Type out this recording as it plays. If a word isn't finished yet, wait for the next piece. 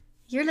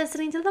You're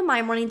listening to the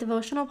My Morning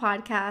Devotional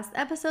Podcast,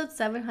 episode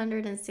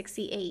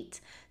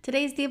 768.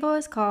 Today's Devo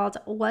is called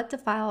What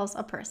Defiles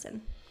a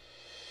Person?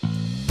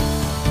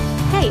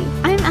 Hey,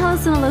 I'm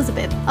Allison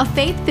Elizabeth, a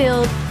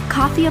faith-filled,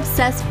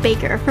 coffee-obsessed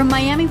baker from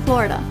Miami,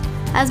 Florida.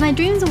 As my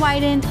dreams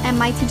widened and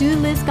my to-do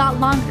list got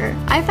longer,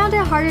 I found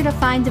it harder to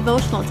find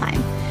devotional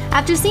time.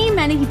 After seeing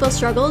many people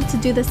struggle to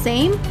do the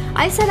same,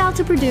 I set out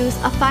to produce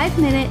a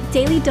 5-minute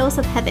daily dose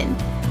of heaven.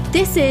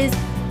 This is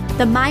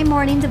the My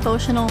Morning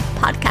Devotional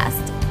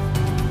Podcast.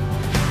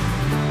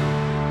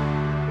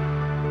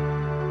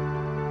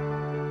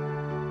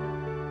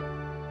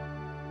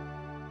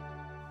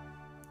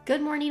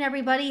 Good morning,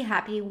 everybody.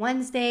 Happy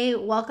Wednesday.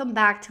 Welcome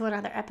back to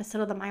another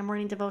episode of the My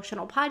Morning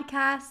Devotional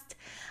Podcast.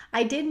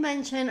 I did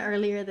mention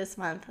earlier this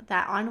month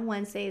that on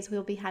Wednesdays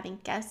we'll be having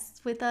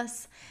guests with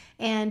us.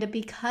 And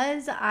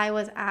because I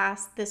was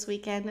asked this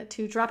weekend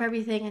to drop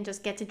everything and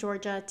just get to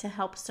Georgia to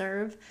help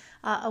serve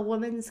a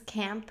women's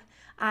camp,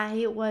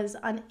 I was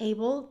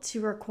unable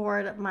to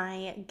record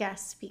my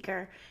guest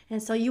speaker.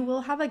 And so you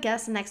will have a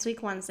guest next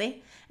week,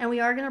 Wednesday. And we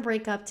are going to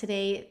break up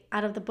today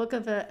out of the book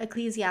of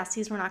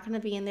Ecclesiastes. We're not going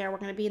to be in there. We're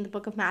going to be in the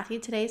book of Matthew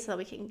today so that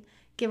we can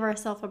give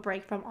ourselves a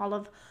break from all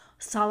of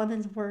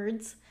Solomon's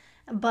words.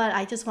 But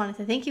I just wanted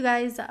to thank you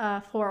guys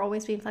for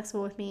always being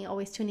flexible with me,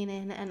 always tuning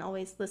in and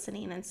always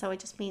listening. And so it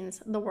just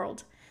means the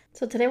world.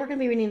 So today we're going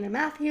to be reading in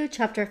Matthew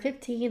chapter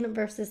 15,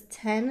 verses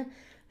 10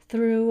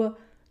 through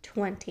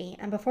 20.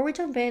 And before we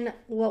jump in,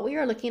 what we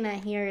are looking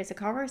at here is a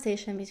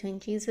conversation between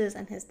Jesus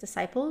and his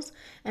disciples.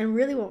 And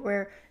really what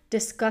we're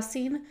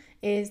discussing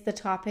is the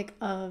topic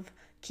of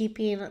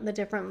keeping the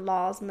different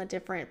laws and the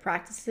different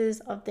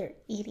practices of their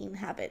eating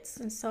habits.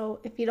 And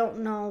so if you don't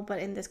know, but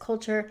in this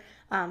culture,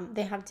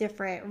 they have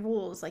different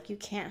rules. Like you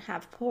can't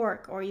have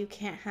pork or you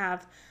can't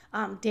have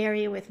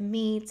dairy with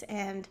meat.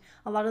 And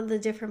a lot of the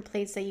different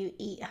plates that you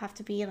eat have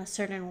to be in a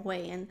certain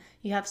way. And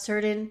you have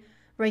certain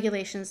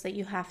regulations that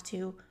you have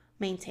to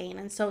maintain.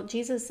 And so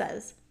Jesus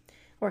says,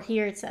 or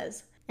here it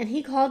says, and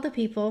he called the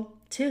people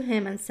to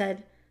him and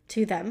said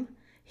to them,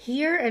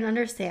 hear and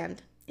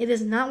understand. It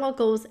is not what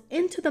goes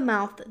into the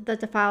mouth that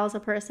defiles a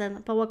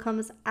person, but what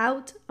comes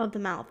out of the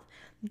mouth.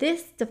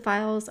 This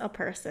defiles a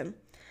person.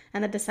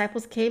 And the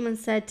disciples came and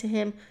said to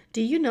him,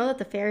 do you know that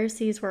the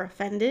Pharisees were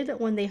offended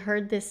when they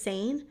heard this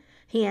saying?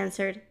 He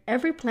answered,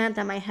 every plant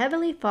that my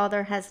heavenly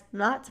Father has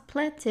not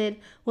planted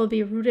will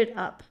be rooted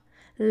up.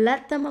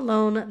 Let them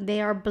alone, they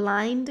are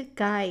blind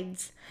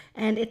guides.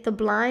 And if the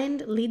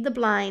blind lead the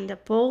blind,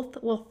 both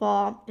will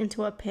fall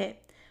into a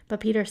pit.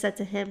 But Peter said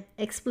to him,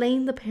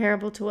 explain the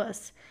parable to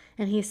us.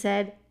 And he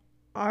said,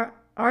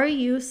 Are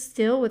you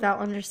still without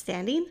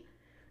understanding?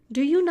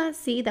 Do you not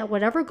see that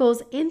whatever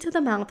goes into the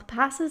mouth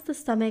passes the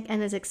stomach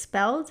and is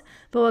expelled,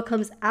 but what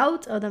comes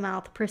out of the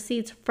mouth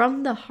proceeds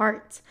from the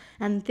heart,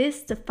 and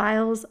this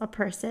defiles a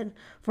person?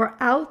 For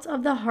out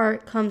of the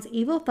heart comes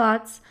evil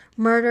thoughts,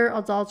 murder,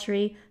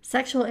 adultery,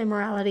 sexual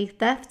immorality,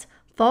 theft,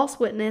 false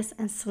witness,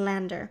 and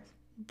slander.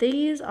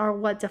 These are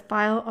what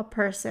defile a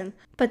person,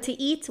 but to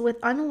eat with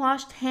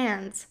unwashed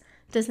hands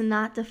does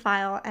not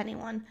defile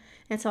anyone.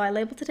 And so I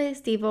labeled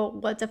today's Devo,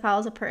 what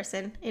defiles a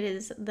person. It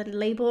is the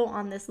label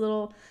on this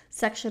little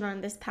section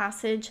on this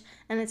passage.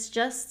 And it's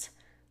just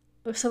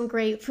some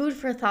great food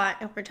for thought.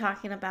 And we're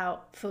talking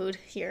about food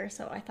here.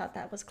 So I thought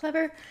that was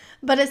clever.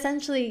 But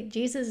essentially,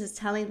 Jesus is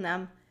telling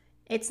them,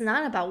 it's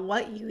not about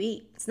what you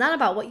eat. It's not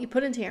about what you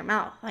put into your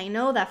mouth. I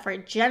know that for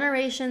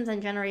generations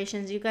and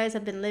generations, you guys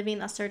have been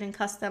living a certain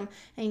custom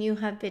and you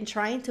have been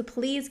trying to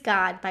please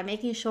God by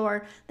making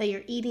sure that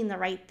you're eating the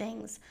right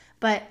things.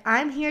 But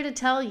I'm here to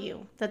tell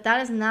you that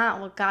that is not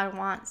what God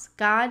wants.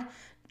 God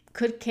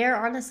could care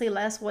honestly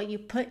less what you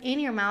put in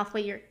your mouth,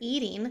 what you're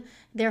eating.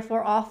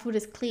 Therefore, all food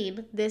is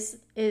clean. This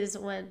is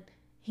when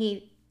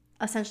he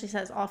essentially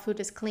says all food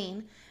is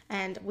clean.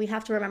 And we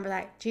have to remember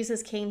that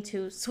Jesus came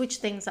to switch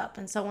things up.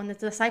 And so when the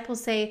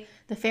disciples say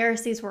the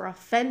Pharisees were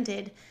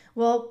offended,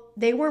 well,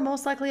 they were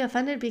most likely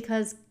offended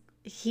because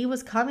he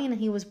was coming and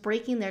he was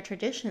breaking their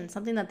tradition,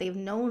 something that they've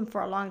known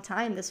for a long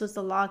time. This was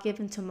the law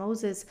given to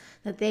Moses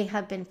that they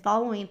have been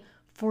following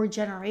for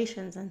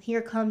generations. And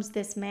here comes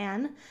this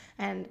man,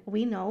 and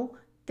we know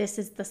this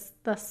is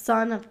the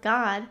Son of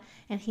God.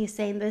 And he's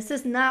saying, this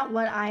is not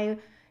what I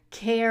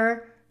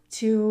care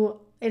to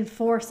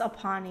enforce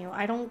upon you.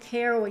 I don't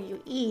care what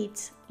you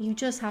eat. You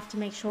just have to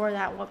make sure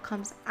that what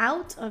comes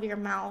out of your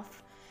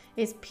mouth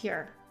is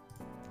pure.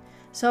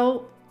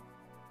 So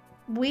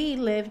we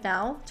live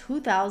now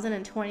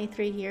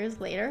 2023 years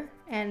later,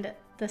 and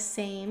the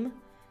same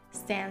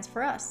stands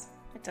for us.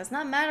 It does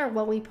not matter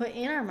what we put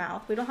in our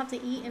mouth. We don't have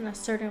to eat in a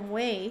certain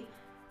way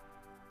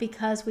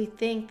because we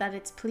think that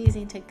it's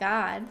pleasing to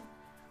God.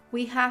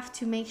 We have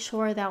to make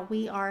sure that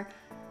we are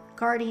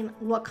guarding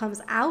what comes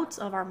out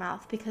of our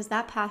mouth, because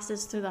that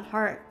passes through the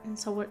heart. And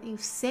so what you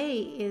say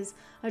is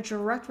a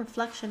direct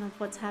reflection of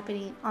what's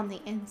happening on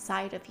the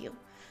inside of you.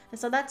 And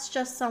so that's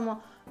just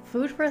some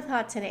food for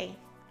thought today.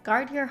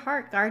 Guard your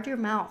heart, guard your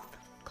mouth,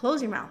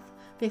 close your mouth.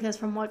 because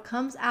from what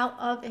comes out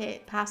of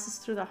it passes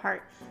through the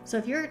heart. So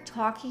if you're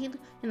talking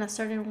in a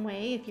certain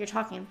way, if you're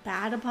talking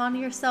bad upon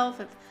yourself,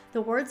 if the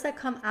words that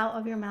come out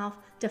of your mouth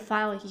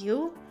defile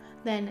you,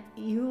 then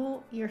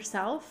you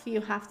yourself,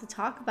 you have to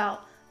talk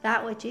about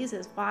that with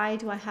Jesus. Why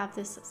do I have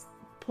this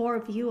poor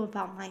view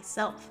about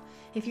myself?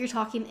 If you're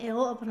talking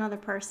ill of another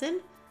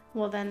person,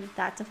 well, then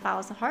that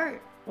defiles the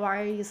heart.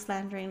 Why are you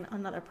slandering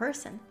another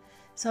person?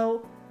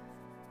 So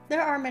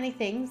there are many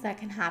things that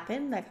can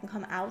happen, that can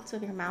come out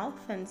of your mouth,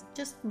 and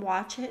just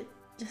watch it.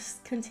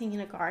 Just continue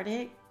to guard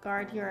it.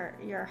 Guard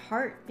your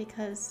heart,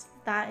 because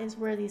that is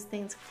where these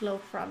things flow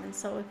from. And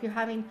so if you're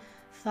having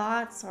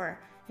thoughts, or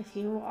if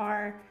you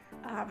are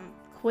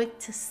quick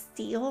to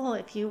steal,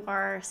 if you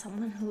are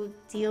someone who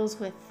deals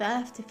with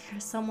theft, if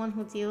you're someone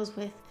who deals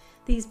with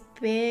these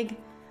big,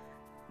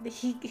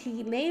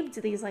 he named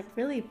these like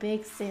really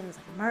big sins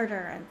like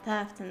murder and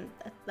theft, and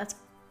that's,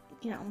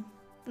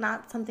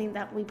 not something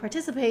that we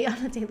participate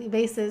on a daily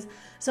basis.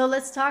 So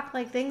let's talk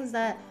like things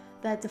that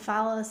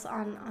defile us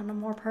on a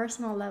more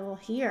personal level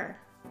here.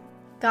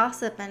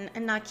 Gossip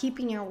and not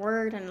keeping your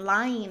word and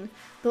lying,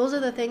 those are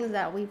the things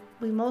that we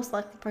most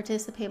likely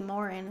participate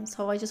more in. And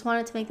so I just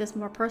wanted to make this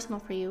more personal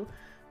for you.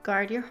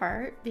 Guard your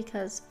heart,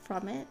 because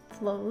from it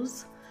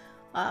flows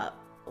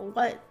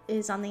what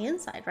is on the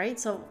inside, right?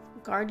 So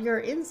guard your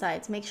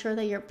insides. Make sure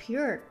that you're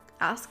pure.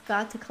 Ask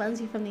God to cleanse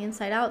you from the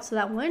inside out, so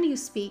that when you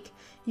speak,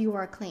 you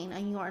are clean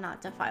and you are not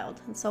defiled.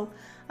 And so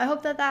I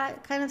hope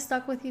that kind of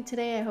stuck with you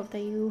today. I hope that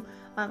you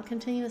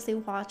continuously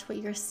watch what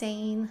you're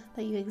saying,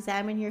 that you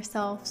examine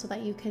yourself, so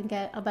that you can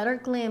get a better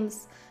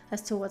glimpse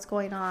as to what's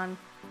going on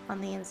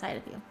the inside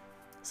of you.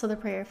 So the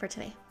prayer for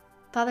today.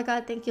 Father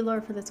God, thank you,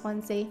 Lord, for this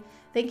Wednesday.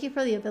 Thank you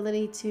for the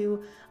ability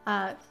to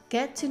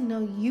get to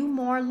know you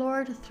more,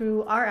 Lord,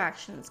 through our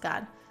actions,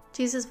 God.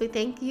 Jesus, we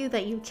thank you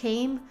that you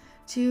came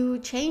to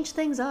change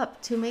things up,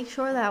 to make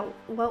sure that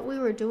what we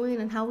were doing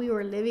and how we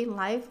were living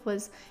life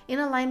was in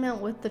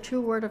alignment with the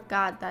true word of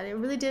God, that it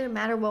really didn't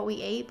matter what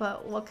we ate,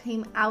 but what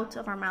came out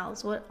of our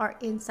mouths, what our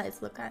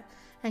insides look at.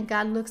 And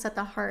God looks at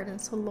the heart. And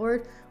so,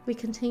 Lord, we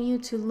continue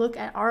to look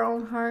at our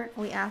own heart.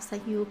 We ask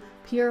that you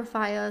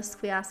purify us.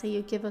 We ask that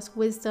you give us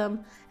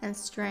wisdom and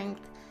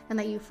strength, and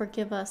that you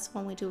forgive us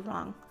when we do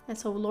wrong. And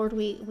so, Lord,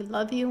 we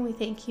love you and we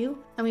thank you.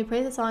 And we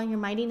pray this all in your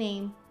mighty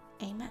name.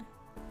 Amen.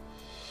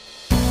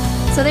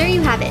 So there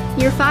you have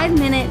it, your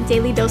 5-minute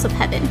daily dose of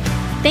heaven.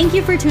 Thank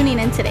you for tuning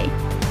in today.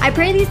 I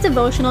pray these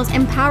devotionals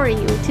empower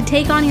you to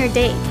take on your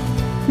day.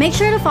 Make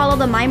sure to follow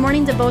the My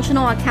Morning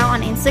Devotional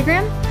account on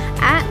Instagram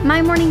at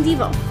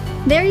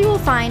MyMorningDevo. There you will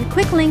find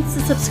quick links to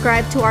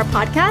subscribe to our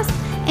podcast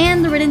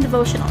and the written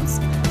devotionals.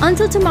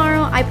 Until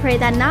tomorrow, I pray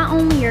that not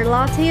only your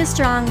latte is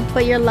strong,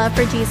 but your love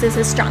for Jesus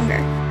is stronger.